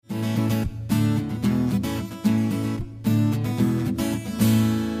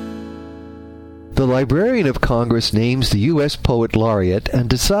The Librarian of Congress names the U.S. Poet Laureate and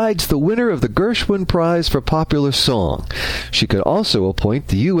decides the winner of the Gershwin Prize for Popular Song. She could also appoint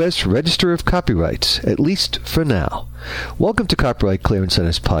the U.S. Register of Copyrights, at least for now. Welcome to Copyright Clearance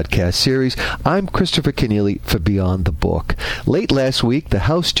Center's podcast series. I'm Christopher Kenneally for Beyond the Book. Late last week, the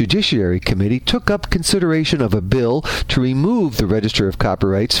House Judiciary Committee took up consideration of a bill to remove the Register of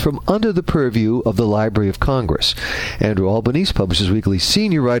Copyrights from under the purview of the Library of Congress. Andrew Albanese, Publishers Weekly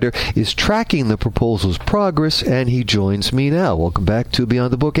senior writer, is tracking the proposal's progress, and he joins me now. Welcome back to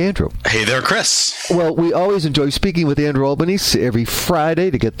Beyond the Book, Andrew. Hey there, Chris. Well, we always enjoy speaking with Andrew Albanese every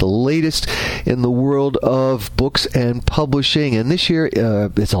Friday to get the latest in the world of books and publishing, and this year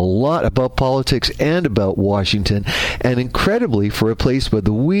it's a lot about politics and about Washington, and incredibly, for a place where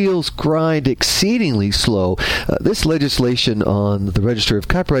the wheels grind exceedingly slow, this legislation on the Register of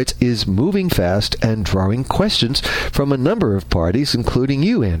Copyrights is moving fast and drawing questions from a number of parties, including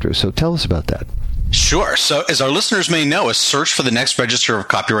you, Andrew. So tell us about that. Sure. So as our listeners may know, a search for the next Register of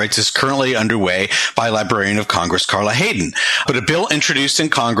Copyrights is currently underway by Librarian of Congress Carla Hayden. But a bill introduced in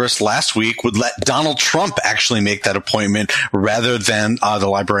Congress last week would let Donald Trump actually make that appointment rather than the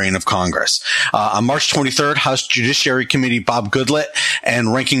Librarian of Congress. On March 23rd, House Judiciary Committee Bob Goodlatte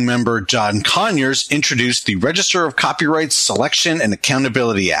and Ranking Member John Conyers introduced the Register of Copyrights Selection and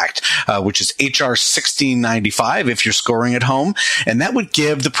Accountability Act, which is H.R. 1695 if you're scoring at home. And that would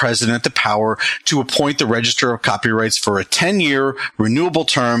give the president the power to appoint the Register of Copyrights for a 10-year renewable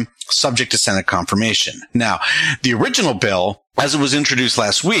term subject to Senate confirmation. Now, the original bill, as it was introduced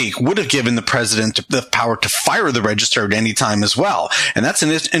last week, would have given the president the power to fire the register at any time as well. And that's an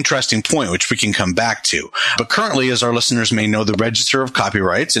interesting point, which we can come back to. But currently, as our listeners may know, the Register of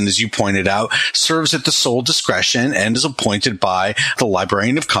Copyrights, and as you pointed out, serves at the sole discretion and is appointed by the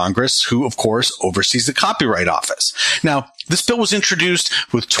Librarian of Congress, who, of course, oversees the Copyright Office. Now, this bill was introduced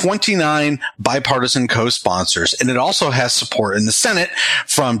with 29 bipartisan co-sponsors, and it also has support in the Senate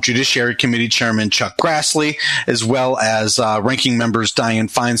from Judiciary Committee Chairman Chuck Grassley, as well as Ranking Members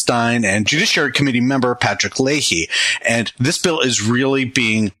Dianne Feinstein and Judiciary Committee member Patrick Leahy. And this bill is really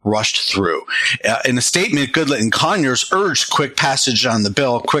being rushed through. In a statement, Goodlatte and Conyers urged quick passage on the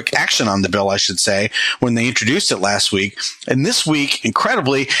bill, quick action on the bill, I should say, when they introduced it last week. And this week,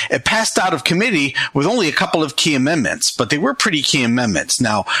 incredibly, it passed out of committee with only a couple of key amendments, but they were pretty key amendments.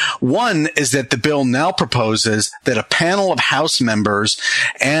 Now, one is that the bill now proposes that a panel of House members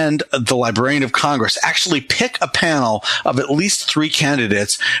and the Librarian of Congress actually pick a panel of at least 3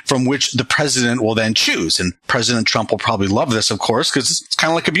 candidates from which the president will then choose. And President Trump will probably love this, of course, because it's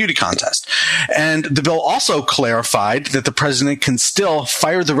kind of like a beauty contest. And the bill also clarified that the president can still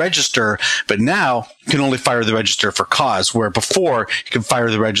fire the register, but now can only fire the register for cause, where before he can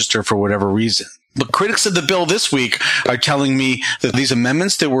fire the register for whatever reason. But critics of the bill this week are telling me that these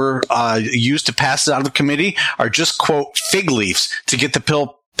amendments that were used to pass it out of the committee are just, quote, fig leaves to get the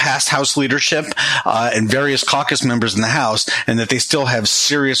bill past House leadership and various caucus members in the House, and that they still have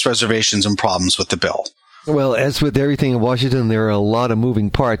serious reservations and problems with the bill. Well, as with everything in Washington, there are a lot of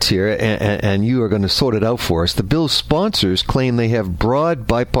moving parts here, and you are going to sort it out for us. The bill's sponsors claim they have broad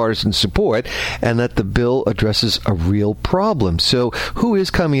bipartisan support and that the bill addresses a real problem. So who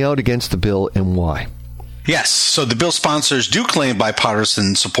is coming out against the bill and why? Yes. So the bill sponsors do claim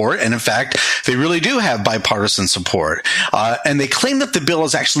bipartisan support. And in fact, they really do have bipartisan support. And they claim that the bill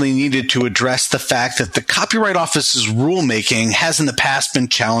is actually needed to address the fact that the Copyright Office's rulemaking has in the past been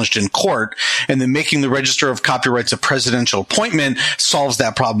challenged in court, and that making the Register of Copyrights a presidential appointment solves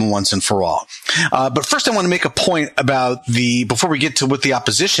that problem once and for all. But first, I want to make a point about before we get to what the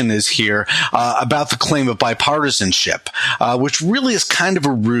opposition is here, about the claim of bipartisanship, which really is kind of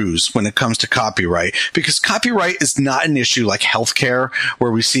a ruse when it comes to copyright, because copyright is not an issue like healthcare,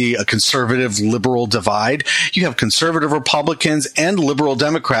 where we see a conservative-liberal divide. You have conservative Republicans and liberal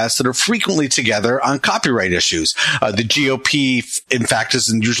Democrats that are frequently together on copyright issues. The GOP, in fact,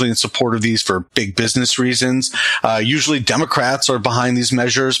 is usually in support of these for big business reasons. Usually Democrats are behind these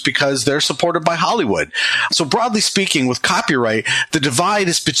measures because they're supported by Hollywood. So broadly speaking, with copyright, the divide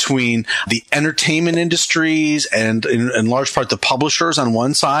is between the entertainment industries and in large part the publishers on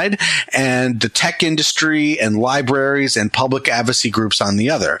one side, and the tech industry and libraries and public advocacy groups on the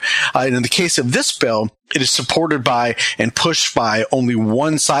other. And in the case of this bill, it is supported by and pushed by only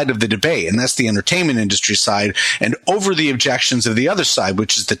one side of the debate, and that's the entertainment industry side, and over the objections of the other side,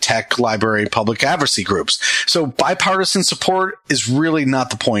 which is the tech, library, public advocacy groups. So bipartisan support is really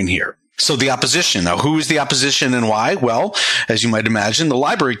not the point here. So the opposition. Now, who is the opposition and why? Well, as you might imagine, the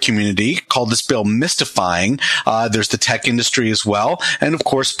library community called this bill mystifying. There's the tech industry as well. And of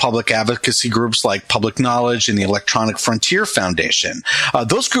course, public advocacy groups like Public Knowledge and the Electronic Frontier Foundation.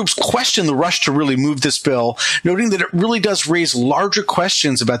 Those groups question the rush to really move this bill, noting that it really does raise larger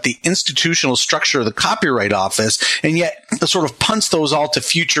questions about the institutional structure of the Copyright Office, and yet sort of punts those all to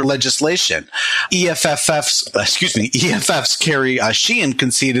future legislation. EFF's Carrie Sheehan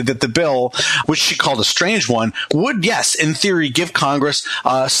conceded that the bill, which she called a strange one, would, yes, in theory, give Congress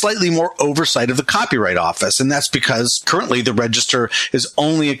slightly more oversight of the Copyright Office. And that's because currently the Register is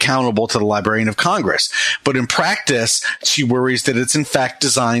only accountable to the Librarian of Congress. But in practice, she worries that it's in fact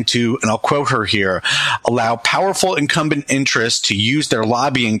designed to, and I'll quote her here, allow powerful incumbent interests to use their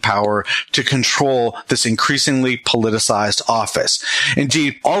lobbying power to control this increasingly politicized office.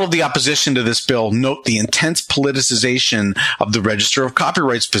 Indeed, all of the opposition to this bill note the intense politicization of the Register of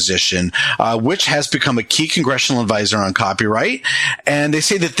Copyright's position, which has become a key congressional advisor on copyright. And they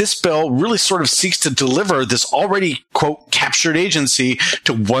say that this bill really sort of seeks to deliver this already, quote, captured agency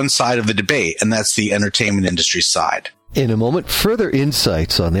to one side of the debate, and that's the entertainment industry side. In a moment, further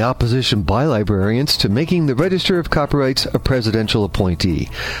insights on the opposition by librarians to making the Register of Copyrights a presidential appointee.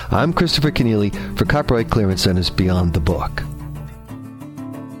 I'm Christopher Kenneally for Copyright Clearance Center's Beyond the Book.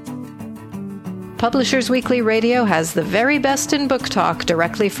 Publishers Weekly Radio has the very best in book talk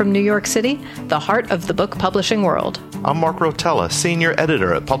directly from New York City, the heart of the book publishing world. I'm Mark Rotella, Senior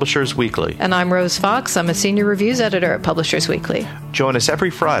Editor at Publishers Weekly. And I'm Rose Fox. I'm a Senior Reviews Editor at Publishers Weekly. Join us every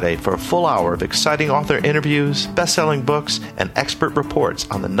Friday for a full hour of exciting author interviews, best-selling books, and expert reports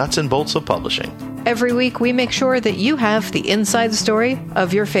on the nuts and bolts of publishing. Every week, we make sure that you have the inside story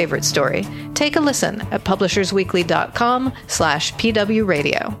of your favorite story. Take a listen at publishersweekly.com/PW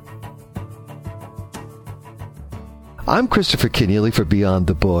Radio. I'm Christopher Kenneally for Beyond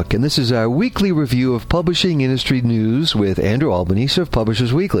the Book, and this is our weekly review of publishing industry news with Andrew Albanese of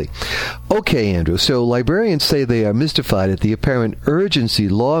Publishers Weekly. Okay, Andrew, so librarians say they are mystified at the apparent urgency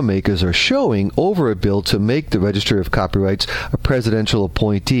lawmakers are showing over a bill to make the Register of Copyrights a presidential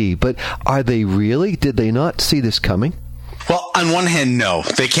appointee. But are they really? Did they not see this coming? Well, on one hand, no,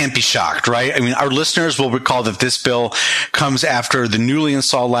 they can't be shocked, right? I mean, our listeners will recall that this bill comes after the newly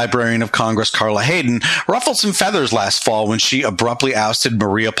installed Librarian of Congress, Carla Hayden, ruffled some feathers last fall when she abruptly ousted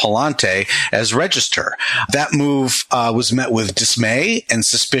Maria Palante as Register. That move was met with dismay and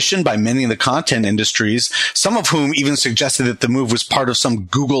suspicion by many in the content industries, some of whom even suggested that the move was part of some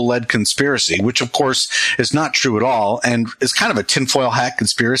Google-led conspiracy, which of course is not true at all and is kind of a tinfoil hat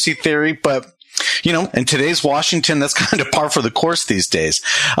conspiracy theory, but you know, in today's Washington, that's kind of par for the course these days.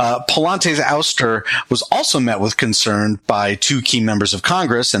 Palante's ouster was also met with concern by two key members of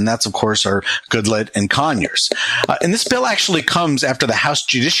Congress, and that's, of course, our Goodlatte and Conyers. And this bill actually comes after the House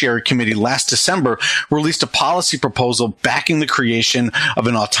Judiciary Committee last December released a policy proposal backing the creation of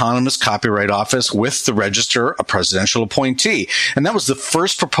an autonomous copyright office with the Register, a presidential appointee. And that was the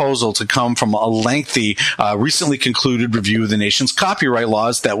first proposal to come from a lengthy, recently concluded review of the nation's copyright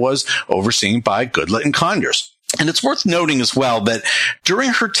laws that was overseen by Goodlatte and Conyers. And it's worth noting as well that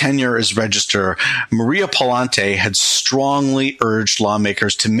during her tenure as Register, Maria Palante had strongly urged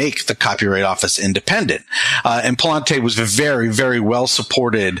lawmakers to make the Copyright Office independent. And Palante was very, very well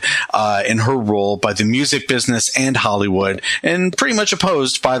supported in her role by the music business and Hollywood, and pretty much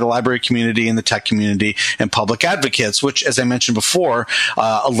opposed by the library community and the tech community and public advocates, which, as I mentioned before,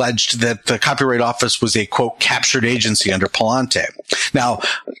 alleged that the Copyright Office was a, quote, captured agency under Palante. Now,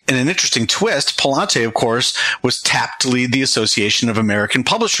 in an interesting twist, Palante, of course, was tapped to lead the Association of American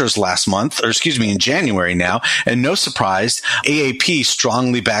Publishers in January now. And no surprise, AAP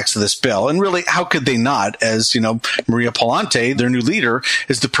strongly backs this bill. And really, how could they not? As, you know, Maria Palante, their new leader,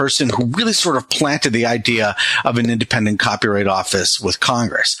 is the person who really sort of planted the idea of an independent copyright office with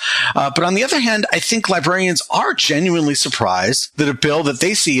Congress. But on the other hand, I think librarians are genuinely surprised that a bill that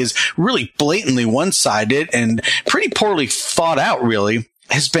they see is really blatantly one-sided and pretty poorly thought out, really,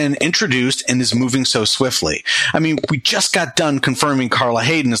 has been introduced and is moving so swiftly. I mean, we just got done confirming Carla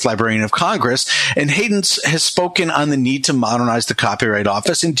Hayden as Librarian of Congress, and Hayden has spoken on the need to modernize the Copyright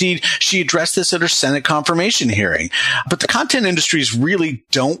Office. Indeed, she addressed this at her Senate confirmation hearing. But the content industries really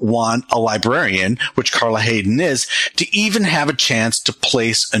don't want a librarian, which Carla Hayden is, to even have a chance to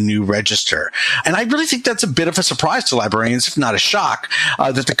place a new register. And I really think that's a bit of a surprise to librarians, if not a shock,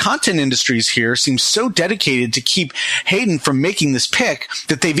 that the content industries here seem so dedicated to keep Hayden from making this pick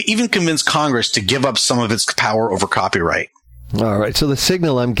that they've even convinced Congress to give up some of its power over copyright. All right. So the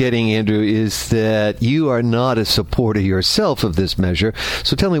signal I'm getting, Andrew, is that you are not a supporter yourself of this measure.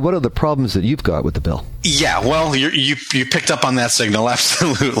 So tell me, what are the problems that you've got with the bill? Yeah, well, you picked up on that signal.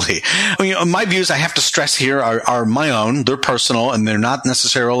 Absolutely. I mean, my views, I have to stress here, are my own. They're personal, and they're not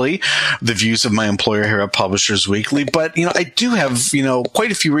necessarily the views of my employer here at Publishers Weekly. But, I do have,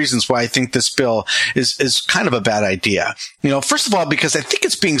 quite a few reasons why I think this bill is kind of a bad idea. First of all, because I think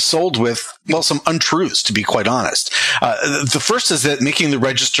it's being sold with, some untruths, to be quite honest. The first is that making the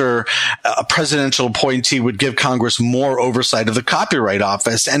Register a presidential appointee would give Congress more oversight of the Copyright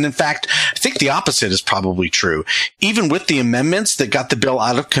Office. And in fact, I think the opposite is probably true. Even with the amendments that got the bill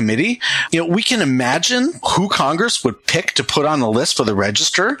out of committee, we can imagine who Congress would pick to put on the list for the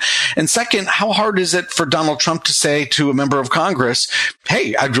Register. And second, how hard is it for Donald Trump to say to a member of Congress,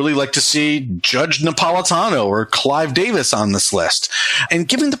 hey, I'd really like to see Judge Napolitano or Clive Davis on this list? And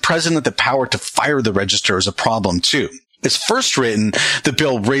giving the president the power to fire the Register is a problem too. As first written, the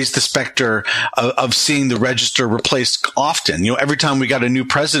bill raised the specter of seeing the Register replaced often. Every time we got a new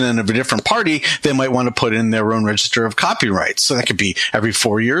president of a different party, they might want to put in their own Register of Copyrights. So that could be every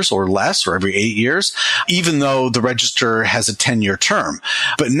 4 years or less, or every 8 years, even though the Register has a 10-year term.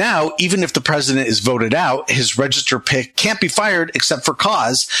 But now, even if the president is voted out, his Register pick can't be fired except for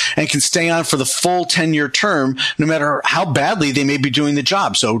cause and can stay on for the full 10-year term, no matter how badly they may be doing the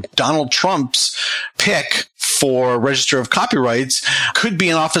job. So Donald Trump's pick for Register of Copyrights could be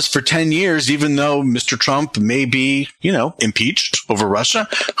in office for 10 years, even though Mr. Trump may be, impeached over Russia.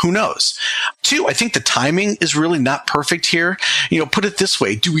 Who knows? Two, I think the timing is really not perfect here. Put it this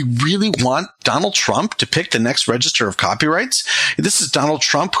way. Do we really want Donald Trump to pick the next Register of Copyrights? This is Donald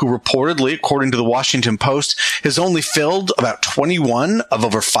Trump, who reportedly, according to the Washington Post, has only filled about 21 of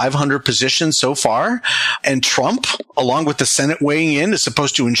over 500 positions so far. And Trump, along with the Senate weighing in, is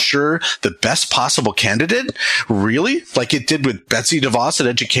supposed to ensure the best possible candidate? Really? Like it did with Betsy DeVos at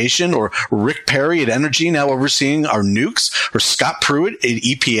Education, or Rick Perry at Energy, now overseeing our nukes, or Scott Pruitt at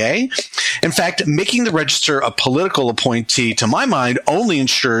EPA? In fact, making the Register a political appointee, to my mind, only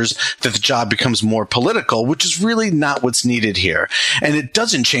ensures that the job becomes more political, which is really not what's needed here. And it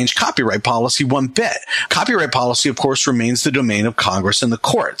doesn't change copyright policy one bit. Copyright policy, of course, remains the domain of Congress and the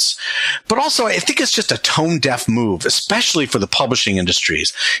courts. But also, I think it's just a tone-deaf move, especially for the publishing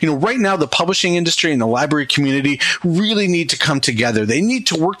industries. Right now, the publishing industry and the library community really need to come together. They need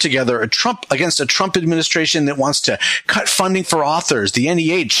to work together against a Trump administration that wants to cut funding for authors, the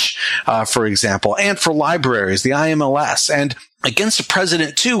NEH, for example, and for libraries, the IMLS, and against a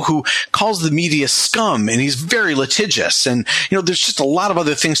president, too, who calls the media scum, and he's very litigious. And, there's just a lot of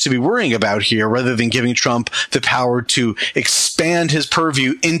other things to be worrying about here, rather than giving Trump the power to expand his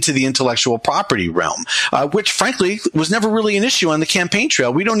purview into the intellectual property realm, which, frankly, was never really an issue on the campaign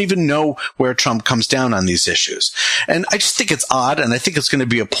trail. We don't even know where Trump comes down on these issues. And I just think it's odd, and I think it's going to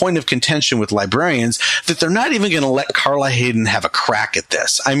be a point of contention with librarians, that they're not even going to let Carla Hayden have a crack at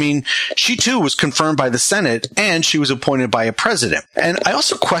this. I mean, she, too, was confirmed by the Senate, and she was appointed by a president. And I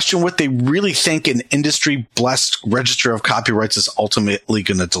also question what they really think an industry-blessed Register of Copyrights is ultimately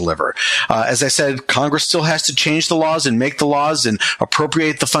going to deliver. As I said, Congress still has to change the laws and make the laws and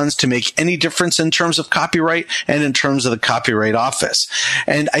appropriate the funds to make any difference in terms of copyright and in terms of the Copyright Office.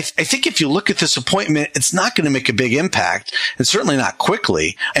 And I think if you look at this appointment, it's not going to make a big impact, and certainly not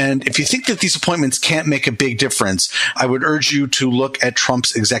quickly. And if you think that these appointments can't make a big difference, I would urge you to look at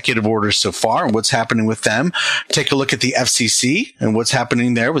Trump's executive orders so far and what's happening with them. Take a look at the FCC and what's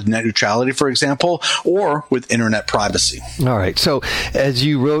happening there with net neutrality, for example, or with internet privacy. All right. So as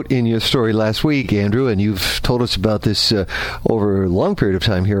you wrote in your story last week, Andrew, and you've told us about this over a long period of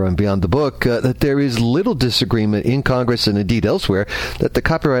time here on Beyond the Book, that there is little disagreement in Congress and indeed elsewhere that the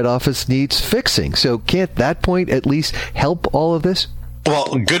Copyright Office needs fixing. So can't that point at least help all of this?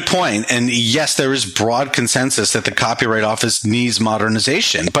 Well, good point. And yes, there is broad consensus that the Copyright Office needs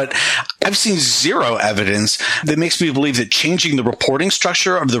modernization, but I've seen zero evidence that makes me believe that changing the reporting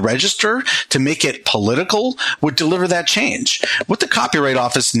structure of the Register to make it political would deliver that change. What the Copyright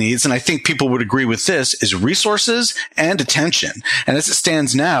Office needs, and I think people would agree with this, is resources and attention. And as it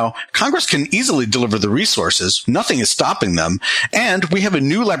stands now, Congress can easily deliver the resources. Nothing is stopping them. And we have a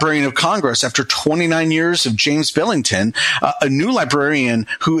new Librarian of Congress after 29 years of James Billington, a new librarian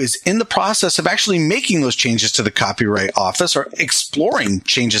who is in the process of actually making those changes to the Copyright Office, or exploring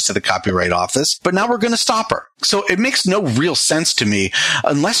changes to the Copyright Office, but now we're going to stop her. So it makes no real sense to me,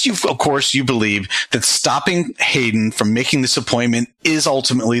 unless you believe that stopping Hayden from making this appointment is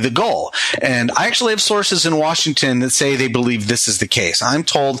ultimately the goal. And I actually have sources in Washington that say they believe this is the case. I'm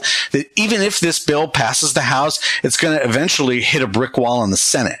told that even if this bill passes the House, it's going to eventually hit a brick wall in the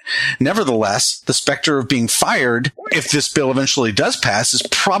Senate. Nevertheless, the specter of being fired, if this bill eventually does pass, is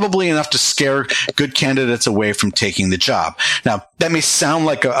probably enough to scare good candidates away from taking the job. Now, that may sound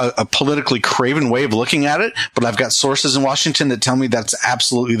like a politically craven way of looking at it, but I've got sources in Washington that tell me that's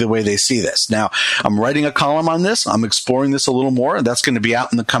absolutely the way they see this. Now, I'm writing a column on this. I'm exploring this a little more, and that's going to be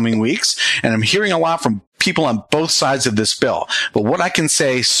out in the coming weeks. And I'm hearing a lot from people on both sides of this bill. But what I can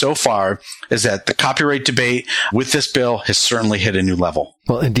say so far is that the copyright debate with this bill has certainly hit a new level.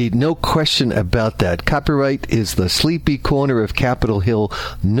 Well, indeed, no question about that. Copyright is the sleepy corner of Capitol Hill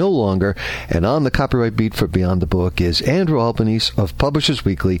no longer. And on the Copyright Beat for Beyond the Book is Andrew Albanese of Publishers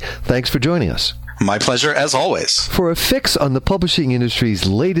Weekly. Thanks for joining us. My pleasure, as always. For a fix on the publishing industry's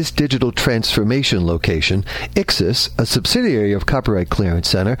latest digital transformation location, Ixus, a subsidiary of Copyright Clearance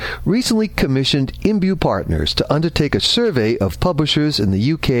Center, recently commissioned Imbue Partners to undertake a survey of publishers in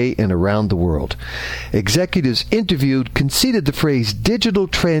the UK and around the world. Executives interviewed conceded the phrase digital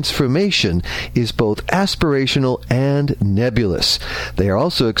transformation is both aspirational and nebulous. They are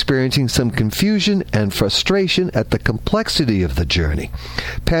also experiencing some confusion and frustration at the complexity of the journey.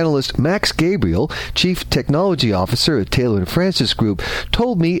 Panelist Max Gabriel, Chief Technology Officer at Taylor & Francis Group,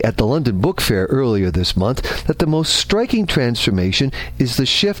 told me at the London Book Fair earlier this month that the most striking transformation is the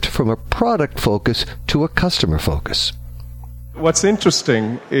shift from a product focus to a customer focus. What's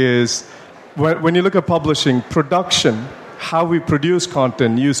interesting is when you look at publishing, production, how we produce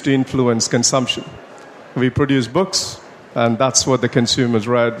content used to influence consumption. We produce books, and that's what the consumers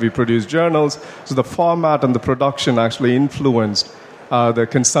read. We produce journals. So the format and the production actually influenced the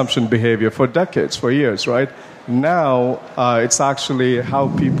consumption behavior for decades, for years, right? Now, it's actually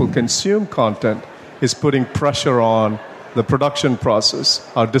how people consume content is putting pressure on the production process,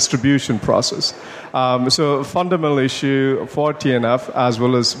 our distribution process. So a fundamental issue for TNF, as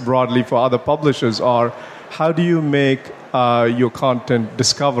well as broadly for other publishers, are how do you make your content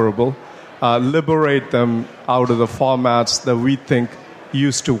discoverable, liberate them out of the formats that we think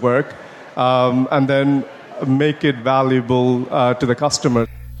used to work, and then make it valuable to the customer.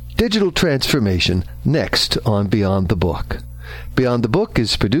 Digital transformation, next on Beyond the Book. Beyond the Book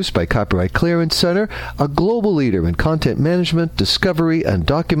is produced by Copyright Clearance Center, a global leader in content management, discovery, and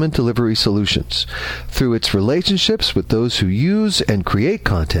document delivery solutions. Through its relationships with those who use and create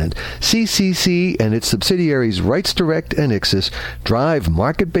content, CCC and its subsidiaries RightsDirect and Ixus drive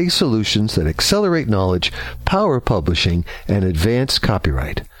market-based solutions that accelerate knowledge, power publishing, and advance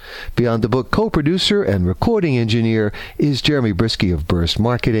copyright. Beyond the Book co-producer and recording engineer is Jeremy Brisky of Burst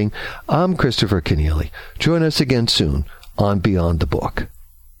Marketing. I'm Christopher Kenneally. Join us again soon on Beyond the Book.